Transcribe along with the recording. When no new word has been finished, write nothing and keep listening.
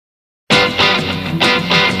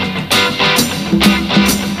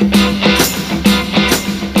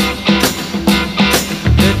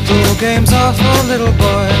are for little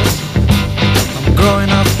boys. I'm growing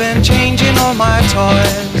up and changing all my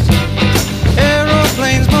toys.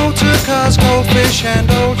 Aeroplanes, motor cars, goldfish and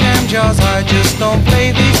old jam jars. I just don't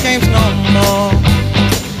play these games no more.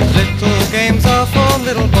 Little games are for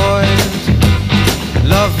little boys.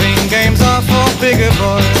 Loving games are for bigger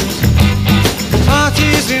boys.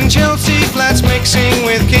 Parties in Chelsea flats mixing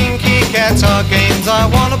with kinky cats are games I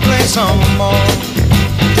wanna play some more.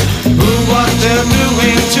 Who, what they're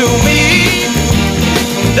doing to me,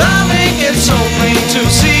 darling, it's so plain to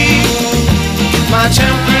see. My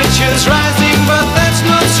temperature's rising